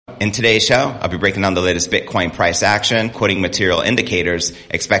In today's show, I'll be breaking down the latest Bitcoin price action, quoting material indicators,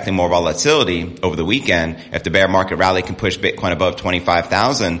 expecting more volatility over the weekend. If the bear market rally can push Bitcoin above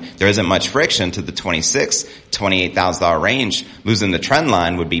 25,000, there isn't much friction to the $26,000, $28,000 range. Losing the trend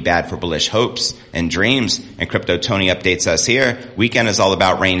line would be bad for bullish hopes and dreams. And Crypto Tony updates us here. Weekend is all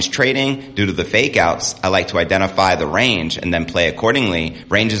about range trading. Due to the fake outs, I like to identify the range and then play accordingly.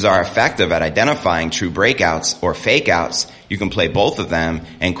 Ranges are effective at identifying true breakouts or fake outs. You can play both of them.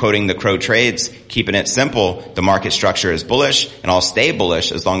 And quoting the Crow Trades, keeping it simple, the market structure is bullish, and I'll stay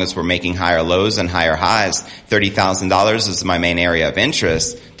bullish as long as we're making higher lows and higher highs. $30,000 is my main area of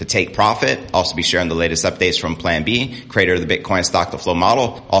interest to take profit. Also be sharing the latest updates from Plan B, creator of the Bitcoin stock to flow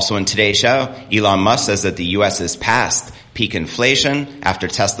model. Also in today's show, Elon Musk says that the U.S. is past peak inflation after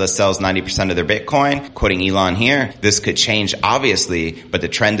Tesla sells 90% of their Bitcoin. Quoting Elon here, this could change obviously, but the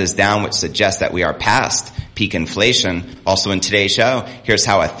trend is down, which suggests that we are past peak inflation. Also in today's show, here's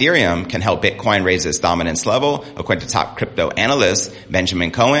how Ethereum can help Bitcoin raise its dominance level, according to top crypto analyst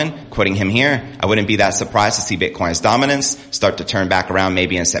Benjamin Cohen. Quoting him here, I wouldn't be that surprised to see Bitcoin's dominance start to turn back around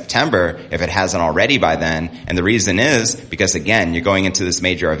maybe in September if it hasn't already by then. And the reason is because, again, you're going into this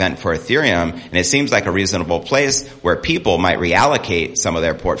major event for Ethereum, and it seems like a reasonable place where people might reallocate some of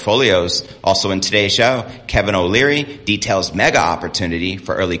their portfolios. Also in today's show, Kevin O'Leary details mega opportunity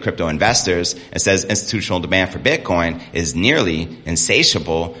for early crypto investors and says institutional demand for Bitcoin is nearly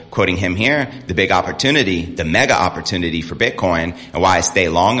insatiable. Quoting him here, the big opportunity, the mega opportunity for Bitcoin, and why I stay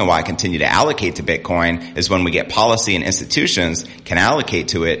long and why I continue to allocate to Bitcoin is when we get policy and institutions can allocate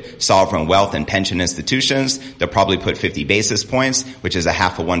to it. Sovereign wealth and pension institutions, they'll probably put 50 basis points, which is a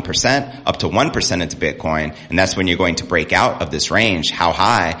 0.5%, up to 1% into Bitcoin. And that's when you're going to break out of this range. How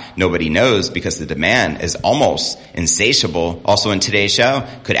high? Nobody knows because the demand is almost insatiable. Also in today's show,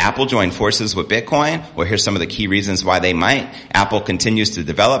 could Apple join forces with Bitcoin? Well, here's some of the key reasons why they might. Apple continues to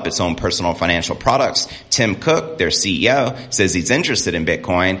develop its own personal financial products. Tim Cook, their CEO, says he's interested in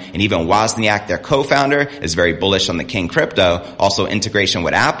Bitcoin, and even Wozniak, their co-founder, is very bullish on the King crypto. Also, integration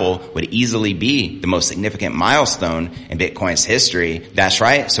with Apple would easily be the most significant milestone in Bitcoin's history. That's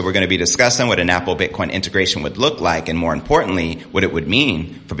right. So we're going to be discussing what an Apple Bitcoin integration would look like, and more importantly, what it would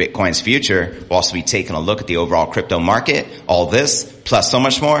mean for Bitcoin's future. We'll also be taking a look at the overall crypto market. All this, plus so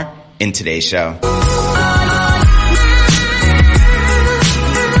much more, in today's show.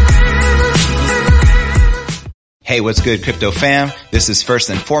 Hey, what's good, crypto fam? This is first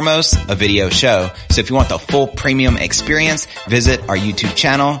and foremost a video show. So if you want the full premium experience, visit our YouTube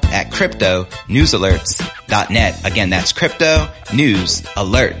channel at cryptonewsalerts.net. Again, that's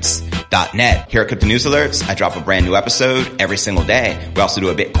cryptonewsalerts.net. Here at Crypto News Alerts, I drop a brand new episode every single day. We also do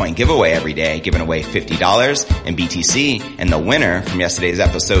a Bitcoin giveaway every day, giving away $50 in BTC. And the winner from yesterday's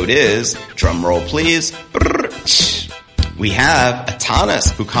episode is, drum roll please, we have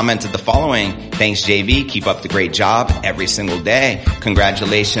Atanas, who commented the following: thanks JV, keep up the great job every single day.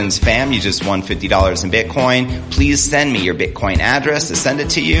 Congratulations fam, you just won $50 in Bitcoin. Please send me your Bitcoin address to send it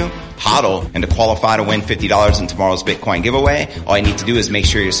to you. HODL. And to qualify to win $50 in tomorrow's Bitcoin giveaway, all you need to do is make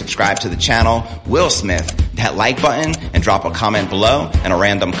sure you're subscribed to the channel. Will Smith, that like button, and drop a comment below, and a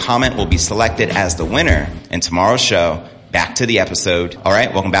random comment will be selected as the winner in tomorrow's show. Back to the episode. All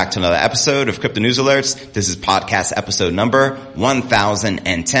right, welcome back to another episode of Crypto News Alerts. This is podcast episode number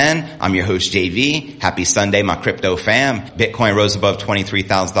 1010. I'm your host, JV. Happy Sunday, my crypto fam. Bitcoin rose above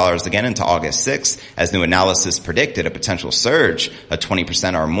 $23,000 again into August 6th, as new analysis predicted a potential surge of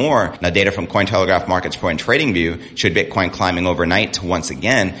 20% or more. Now, data from Cointelegraph Markets Pro and TradingView showed Bitcoin climbing overnight to once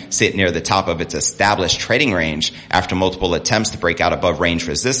again sit near the top of its established trading range after multiple attempts to break out above range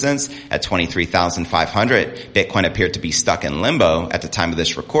resistance at 23,500. Bitcoin appeared to be stuck in limbo at the time of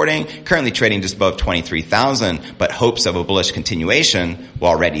this recording, currently trading just above 23,000, but hopes of a bullish continuation were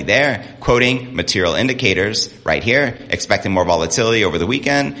already there. Quoting material indicators right here, expecting more volatility over the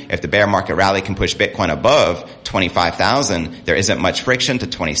weekend. If the bear market rally can push Bitcoin above 25,000, there isn't much friction to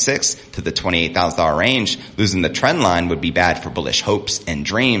 26 to the $28,000 range. Losing the trend line would be bad for bullish hopes and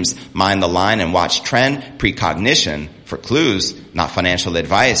dreams. Mind the line and watch trend precognition for clues, not financial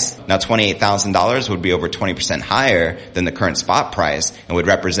advice. Now, $28,000 would be over 20% higher than the current spot price and would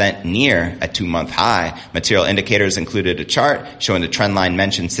represent near a 2-month high. Material indicators included a chart showing the trend line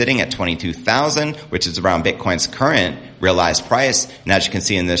mentioned sitting at 22,000, which is around Bitcoin's current realized price. And as you can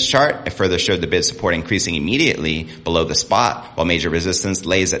see in this chart, it further showed the bid support increasing immediately below the spot, while major resistance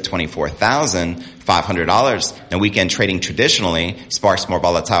lays at 24,000. $500. Now, weekend trading traditionally sparks more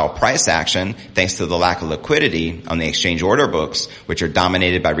volatile price action thanks to the lack of liquidity on the exchange order books, which are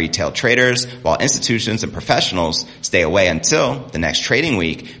dominated by retail traders, while institutions and professionals stay away until the next trading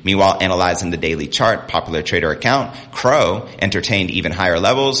week. Meanwhile, analyzing the daily chart, popular trader account Crow entertained even higher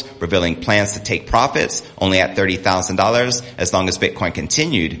levels, revealing plans to take profits only at $30,000 as long as Bitcoin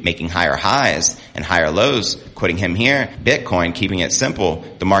continued making higher highs and higher lows. Quoting him here, Bitcoin, keeping it simple,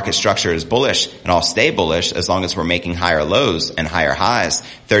 the market structure is bullish and I'll stay bullish as long as we're making higher lows and higher highs.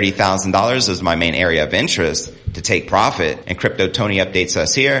 $30,000 is my main area of interest to take profit. And Crypto Tony updates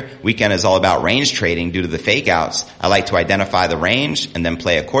us here. Weekend is all about range trading due to the fake outs. I like to identify the range and then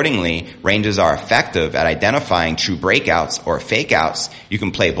play accordingly. Ranges are effective at identifying true breakouts or fake outs. You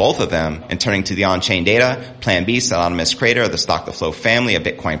can play both of them. And turning to the on-chain data, Plan B, Anonymous Creator of the Stock to Flow family of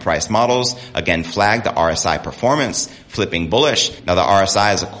Bitcoin price models, again flagged the RSI performance, flipping bullish. Now the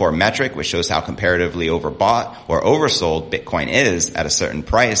RSI is a core metric which shows how comparatively overbought or oversold Bitcoin is at a certain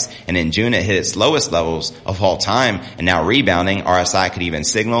price. And in June it hit its lowest levels of all time and now rebounding. RSI could even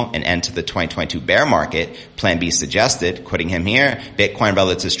signal an end to the 2022 bear market. Plan B suggested, quoting him here, Bitcoin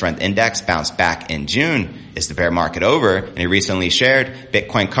Relative Strength Index bounced back in June. Is the bear market over? And he recently shared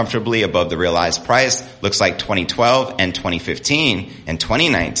Bitcoin comfortably above the realized price. Looks like 2012 and 2015 and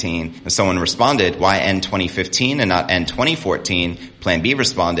 2019. And someone responded, why end 2015 and not end 2014? Plan B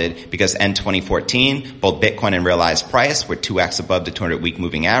responded, because end 2014, both Bitcoin and realized price were 2x above the 200-week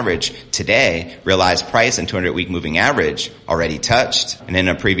moving average. Today, realized price and 200-week moving average already touched. And in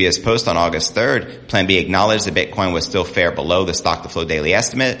a previous post on August 3rd, Plan B acknowledged that Bitcoin was still fair below the Stock to Flow daily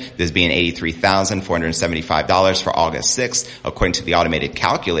estimate, this being $83,475 for August 6th, according to the automated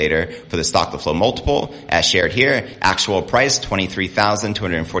calculator for the Stock to Flow multiple. As shared here, actual price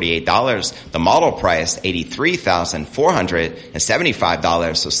 $23,248. The model price $83,475.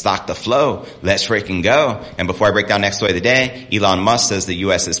 So Stock to Flow, let's freaking go. And before I break down next story of the day, Elon Musk says the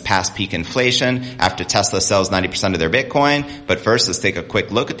U.S. is past peak inflation after Tesla sells 90% of their Bitcoin. But first, let's take a quick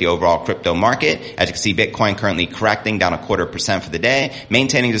look at the overall crypto market. As you can see, Bitcoin currently correcting down 0.25% for the day,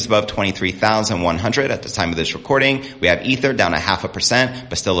 maintaining just above 23,100 at the time of this recording. We have Ether down 0.5%,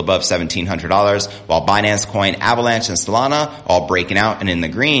 but still above $1,700, while Binance Coin, Avalanche, and Solana all breaking out and in the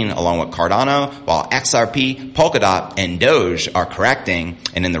green, along with Cardano, while XRP, Polkadot, and Doge are correcting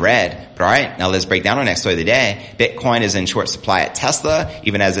and in the red. But alright, now let's break down our next story of the day. Bitcoin is in short supply at Tesla,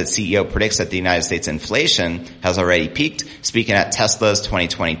 even as its CEO predicts that the United States inflation has already peaked. Speaking at Tesla's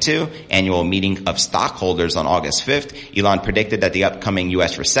 2022 annual meeting of stockholders on August 5th, Elon predicted that the upcoming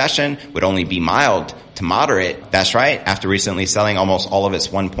U.S. recession would only be mild to moderate. That's right. After recently selling almost all of its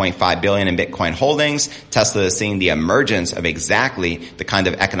 $1.5 billion in Bitcoin holdings, Tesla is seeing the emergence of exactly the kind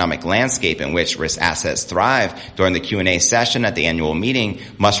of economic landscape in which risk assets thrive. During the Q&A session at the annual meeting,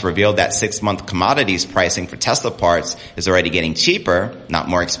 Musk revealed that 6-month commodities pricing for Tesla parts is already getting cheaper, not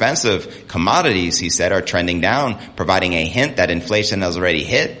more expensive. Commodities, he said, are trending down, providing a hint that inflation has already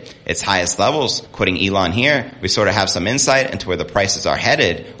hit its highest levels. Quoting Elon here, we sort of have some insight into where the prices are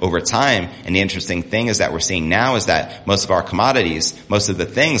headed over time. And the interesting thing is that we're seeing now is that most of our commodities, most of the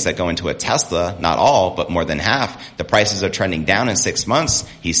things that go into a Tesla, not all, but more than half, the prices are trending down in 6 months.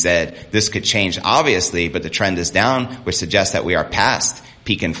 He said this could change obviously, but the trend is down, which suggests that we are past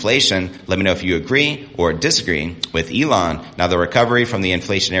peak inflation. Let me know if you agree or disagree with Elon. Now, the recovery from the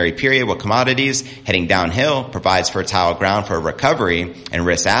inflationary period with commodities heading downhill provides fertile ground for a recovery in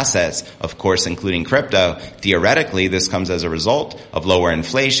risk assets, of course, including crypto. Theoretically, this comes as a result of lower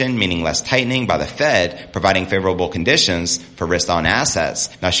inflation, meaning less tightening by the Fed, providing favorable conditions for risk-on assets.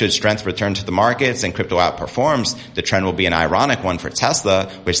 Now, should strength return to the markets and crypto outperforms, the trend will be an ironic one for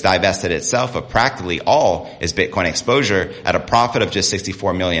Tesla, which divested itself of practically all its Bitcoin exposure at a profit of just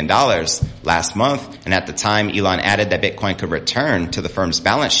 $64 million last month. And at the time, Elon added that Bitcoin could return to the firm's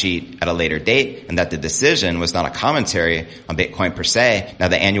balance sheet at a later date and that the decision was not a commentary on Bitcoin per se. Now,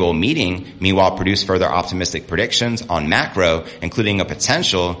 the annual meeting, meanwhile, produced further optimistic predictions on macro, including a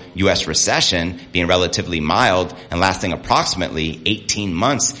potential U.S. recession being relatively mild and lasting approximately 18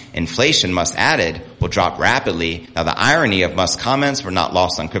 months. Inflation, Musk added, will drop rapidly. Now, the irony of Musk's comments were not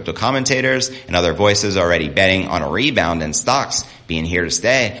lost on crypto commentators and other voices already betting on a rebound in stocks being here to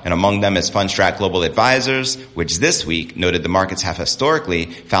stay. And among them is Fundstrat Global Advisors, which this week noted the markets have historically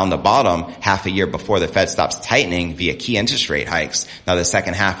found the bottom half a year before the Fed stops tightening via key interest rate hikes. Now, the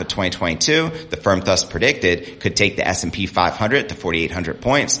second half of 2022, the firm thus predicted, could take the S&P 500 to 4,800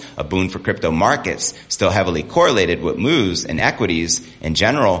 points, a boon for crypto markets, still heavily correlated with moves in equities in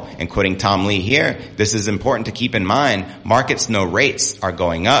general. And quoting Tom Lee here, this is important to keep in mind. Markets know rates are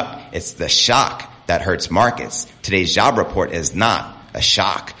going up. It's the shock that hurts markets. Today's job report is not a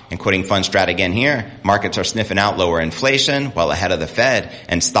shock. And quoting Fundstrat again here, markets are sniffing out lower inflation well ahead of the Fed,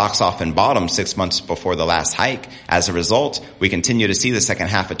 and stocks often bottomed 6 months before the last hike. As a result, we continue to see the second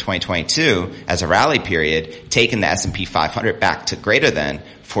half of 2022 as a rally period, taking the S&P 500 back to greater than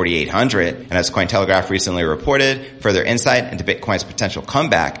 4,800. And as Cointelegraph recently reported, further insight into Bitcoin's potential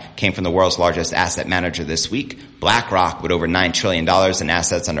comeback came from the world's largest asset manager this week, BlackRock, with over $9 trillion in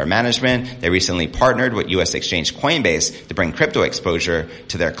assets under management. They recently partnered with U.S. exchange Coinbase to bring crypto exposure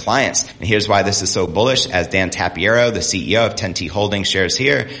to their clients. And here's why this is so bullish. As Dan Tapiero, the CEO of 10T Holdings, shares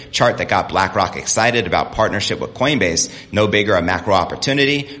here, chart that got BlackRock excited about partnership with Coinbase. No bigger a macro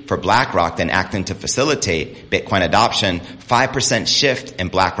opportunity for BlackRock than acting to facilitate Bitcoin adoption. 5% shift in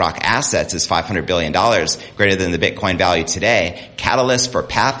BlackRock assets is $500 billion, greater than the Bitcoin value today. Catalyst for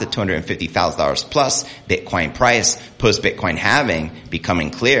path to $250,000 plus Bitcoin price, post-Bitcoin halving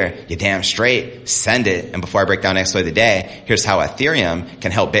becoming clear. You damn straight. Send it. And before I break down next story of the day, here's how Ethereum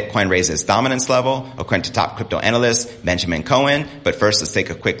can help Bitcoin raise its dominance level, according to top crypto analyst Benjamin Cohen. But first, let's take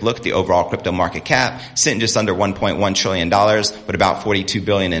a quick look at the overall crypto market cap, sitting just under $1.1 trillion with about $42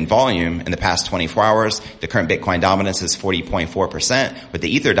 billion in volume in the past 24 hours. The current Bitcoin dominance is 40.4%, with the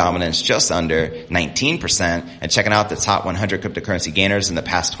Ether dominance just under 19%. And checking out the top 100 cryptocurrency gainers in the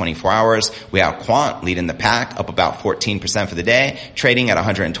past 24 hours, we have Quant leading the pack, up about 14% for the day, trading at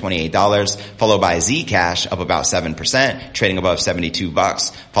 $128, followed by Zcash, up about 7%, trading above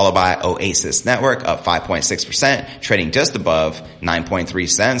 $72, followed by Oasis Network, up 5.6%, trading just above 9.3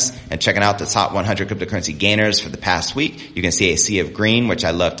 cents. And checking out the top 100 cryptocurrency gainers for the past week, you can see a sea of green, which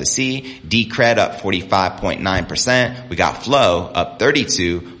I love to see. Decred up 45.9%. We got Flow up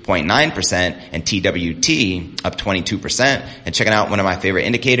 32.9%, and TWT up 22%. And checking out one of my favorite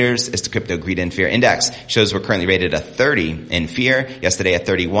indicators is the Crypto Greed and Fear Index. Shows we're currently rated a 30 in fear. Yesterday at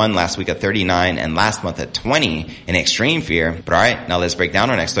 31, last week at 39, and last month at 20 in extreme fear. But alright, now let's break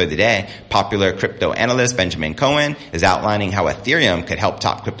down our next story of the day. Popular crypto analyst Benjamin Cohen is outlining how Ethereum could help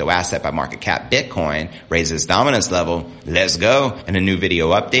top crypto asset by market cap Bitcoin raise its dominance level. Let's go. In a new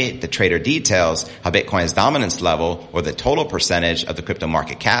video update, the trader details how Bitcoin's dominance level, or the total percentage of the crypto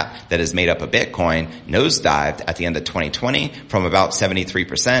market cap that is made up of Bitcoin, nosedived at the end of 2020 from about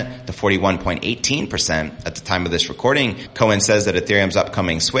 73% to 41.18% at the time of this recording. Cohen says that Ethereum's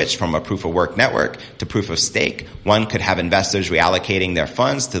upcoming switch from a proof of work network to proof of stake, one could have investors reallocating their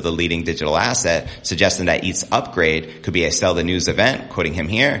funds to the leading digital asset, suggesting that ETH's upgrade could be a sell the news event. Quoting him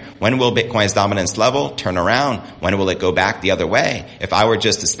here, when will Bitcoin's dominance level turn around? When will it go back the other way? If I were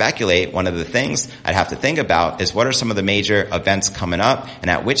just to speculate, one of the things I'd have to think about is what are some of the major events coming up, and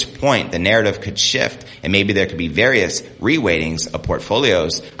at which point the narrative could shift, and maybe there could be various reweightings of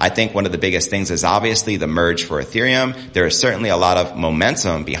portfolios. I think one of the biggest things is obviously the merge for Ethereum. There is certainly a lot of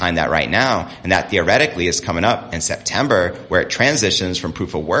momentum behind that right now, and that theoretically is coming up in September, where it transitions from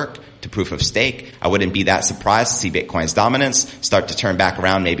proof of work to proof of stake. I wouldn't be that surprised to see Bitcoin's dominance start to turn back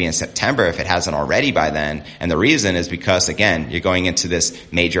around maybe in September if it hasn't already by then. And the reason is because, again, you're going into this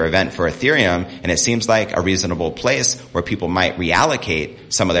major event for Ethereum, and it seems like a reasonable place where people might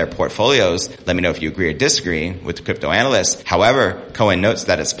reallocate some of their portfolios. Let me know if you agree or disagree with the crypto analyst. However, Cohen notes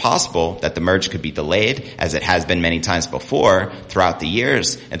that it's possible that the merge could be delayed, as it has been many times before throughout the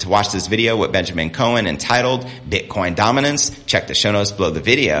years. And to watch this video with Benjamin Cohen entitled Bitcoin Dominance, check the show notes below the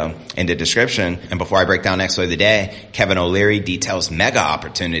video in the description. And before I break down next story of the day, Kevin O'Leary details mega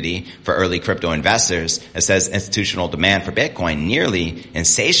opportunity for early crypto investors. It says institutional demand for Bitcoin nearly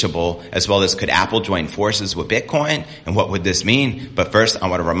insatiable, as well as could Apple join forces with Bitcoin? And what would this mean? But first, I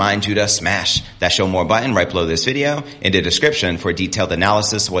want to remind you to smash that show more button right below this video in the description for a detailed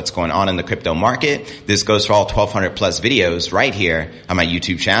analysis of what's going on in the crypto market. This goes for all 1,200 plus videos right here on my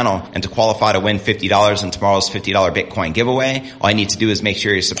YouTube channel. And to qualify to win $50 in tomorrow's $50 Bitcoin giveaway, all I need to do is make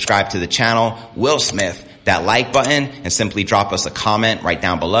sure you subscribe to the channel, Will Smith, that like button, and simply drop us a comment right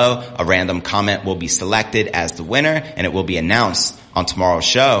down below. A random comment will be selected as the winner, and it will be announced on tomorrow's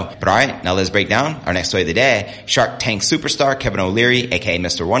show. But alright, now let's break down our next story of the day. Shark Tank superstar Kevin O'Leary, aka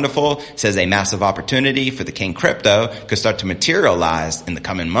Mr. Wonderful, says a massive opportunity for the King Crypto could start to materialize in the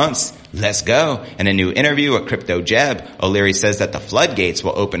coming months. Let's go. In a new interview with Crypto Jeb, O'Leary says that the floodgates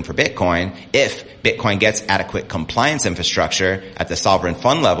will open for Bitcoin if Bitcoin gets adequate compliance infrastructure at the sovereign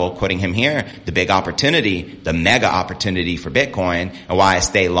fund level. Quoting him here, the big opportunity, the mega opportunity for Bitcoin, and why I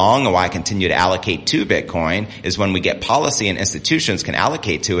stay long and why I continue to allocate to Bitcoin is when we get policy and institutions institutions can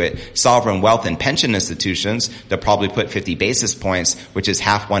allocate to it. Sovereign wealth and pension institutions, they'll probably put 50 basis points, which is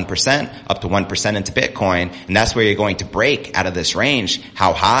half 1%, up to 1% into Bitcoin. And that's where you're going to break out of this range.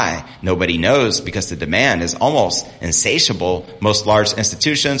 How high? Nobody knows because the demand is almost insatiable. Most large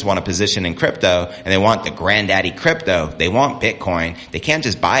institutions want a position in crypto and they want the granddaddy crypto. They want Bitcoin. They can't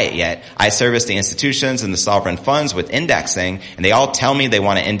just buy it yet. I service the institutions and the sovereign funds with indexing and they all tell me they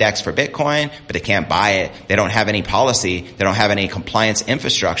want to index for Bitcoin, but they can't buy it. They don't have any policy. They don't have any compliance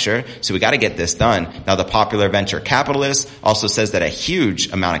infrastructure. So we got to get this done. Now the popular venture capitalist also says that a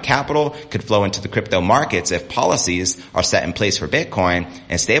huge amount of capital could flow into the crypto markets if policies are set in place for Bitcoin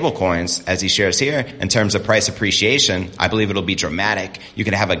and stable coins, as he shares here. In terms of price appreciation, I believe it'll be dramatic. You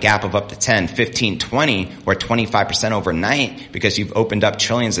can have a gap of up to 10, 15, 20, or 25% overnight because you've opened up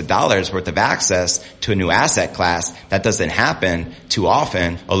trillions of dollars worth of access to a new asset class. That doesn't happen too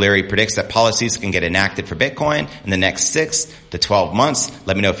often. O'Leary predicts that policies can get enacted for Bitcoin in the next 6 to 12 months.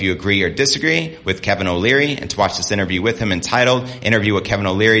 Let me know if you agree or disagree with Kevin O'Leary. And to watch this interview with him entitled Interview with Kevin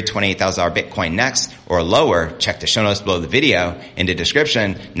O'Leary, $28,000 Bitcoin Next or Lower, check the show notes below the video in the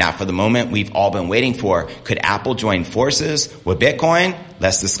description. Now for the moment we've all been waiting for. Could Apple join forces with Bitcoin?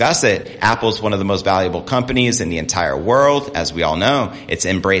 Let's discuss it. Apple's one of the most valuable companies in the entire world. As we all know, its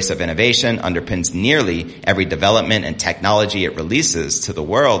embrace of innovation underpins nearly every development and technology it releases to the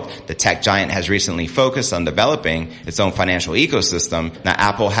world. The tech giant has recently focused on developing its own financial ecosystem. Now,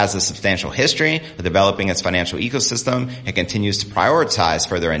 Apple has a substantial history of developing its financial ecosystem and continues to prioritize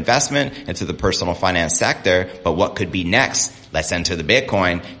further investment into the personal finance sector. But what could be next? Let's enter the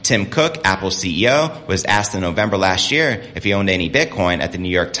Bitcoin. Tim Cook, Apple's CEO, was asked in November last year if he owned any Bitcoin at the New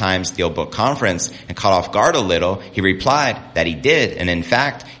York Times DealBook Conference and caught off guard a little. He replied that he did. And in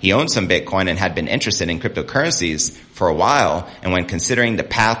fact, he owned some Bitcoin and had been interested in cryptocurrencies for a while. And when considering the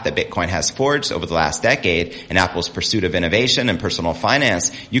path that Bitcoin has forged over the last decade and Apple's pursuit of innovation and personal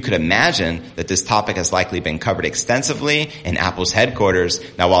finance, you could imagine that this topic has likely been covered extensively in Apple's headquarters.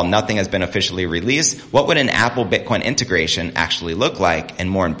 Now, while nothing has been officially released, what would an Apple Bitcoin integration actually look like? And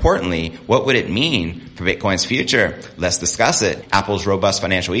more importantly, what would it mean for Bitcoin's future? Let's discuss it. Apple's robust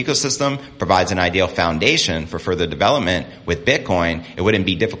financial ecosystem provides an ideal foundation for further development. With Bitcoin, it wouldn't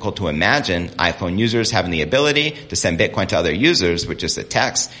be difficult to imagine iPhone users having the ability to send Bitcoin to other users with just a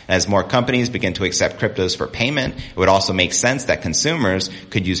text. And as more companies begin to accept cryptos for payment, it would also make sense that consumers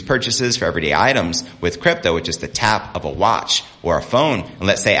could use purchases for everyday items with crypto with just the tap of a watch or a phone. And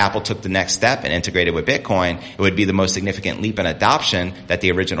let's say Apple took the next step and integrated with Bitcoin, it would be the most significant leap in adoption that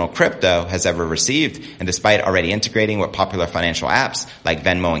the original crypto has ever received. And despite already integrating with popular financial apps like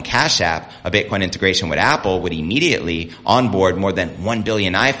Venmo and Cash App, a Bitcoin integration with Apple would immediately onboard more than 1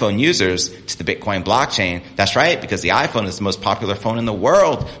 billion iPhone users to the Bitcoin blockchain. That's right, because the iPhone is the most popular phone in the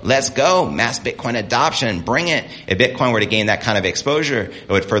world. Let's go. Mass Bitcoin adoption. Bring it. If Bitcoin were to gain that kind of exposure, it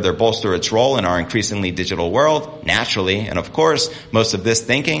would further bolster its role in our increasingly digital world, naturally. And of course, most of this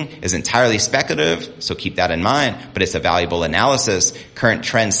thinking is entirely speculative, so keep that in mind, but it's a valuable analysis. Current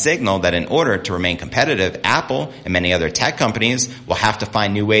trends signal that in order to remain competitive, Apple and many other tech companies will have to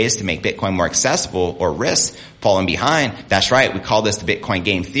find new ways to make Bitcoin more accessible or risk falling behind. That's right. We call this the Bitcoin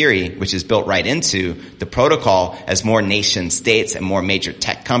game theory, which is built right into the protocol. As more nation states and more major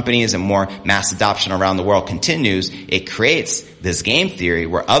tech companies and more mass adoption around the world continues, it creates this game theory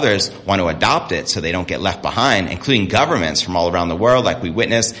where others want to adopt it so they don't get left behind, including governments from all around the world, like we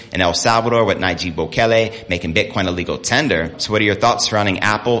witnessed in El Salvador with Nayib Bukele making Bitcoin a legal tender. So what are your thoughts surrounding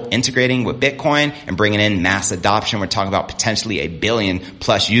Apple integrating with Bitcoin and bringing in mass adoption? We're talking about potentially 1 billion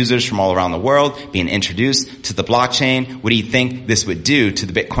plus users from all around the world being introduced to the blockchain. What do you think this would do to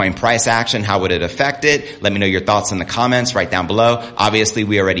the Bitcoin price action? How would it affect it? Let me know your thoughts in the comments right down below. Obviously,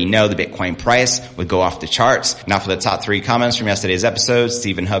 we already know the Bitcoin price would go off the charts. Now for the top 3 comments from yesterday's episode,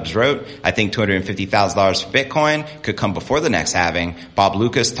 Stephen Hubbs wrote, I think $250,000 for Bitcoin could come before the next halving. Bob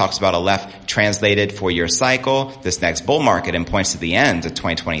Lucas talks about a left translated 4-year cycle, this next bull market, and points to the end of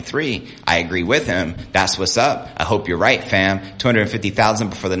 2023. I agree with him. That's what's up. I hope you're right, fam. $250,000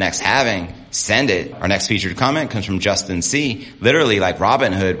 before the next halving. Send it. Our next featured comment comes from Justin C. Literally like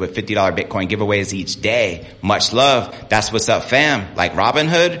Robinhood with $50 Bitcoin giveaways each day. Much love. That's what's up, fam. Like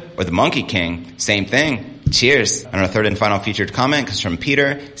Robinhood or the Monkey King. Same thing. Cheers. And our third and final featured comment comes from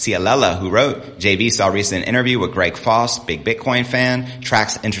Peter Cialela, who wrote, JV saw a recent interview with Greg Foss, big Bitcoin fan,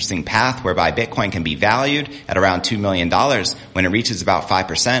 tracks an interesting path whereby Bitcoin can be valued at around $2 million when it reaches about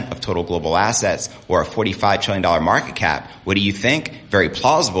 5% of total global assets or a $45 trillion market cap. What do you think? Very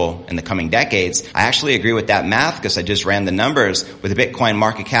plausible in the coming decades. I actually agree with that math because I just ran the numbers. With the Bitcoin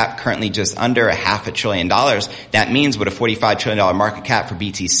market cap currently just under $500 billion, that means with a $45 trillion market cap for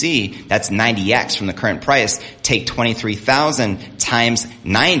BTC, that's 90x from the current price. price, take 23,000 times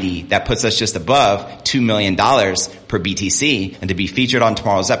 90. That puts us just above $2 million per BTC. And to be featured on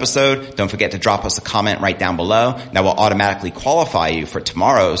tomorrow's episode, don't forget to drop us a comment right down below. That will automatically qualify you for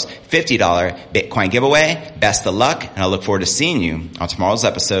tomorrow's $50 Bitcoin giveaway. Best of luck, and I look forward to seeing you on tomorrow's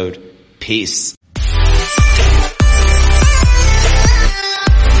episode. Peace.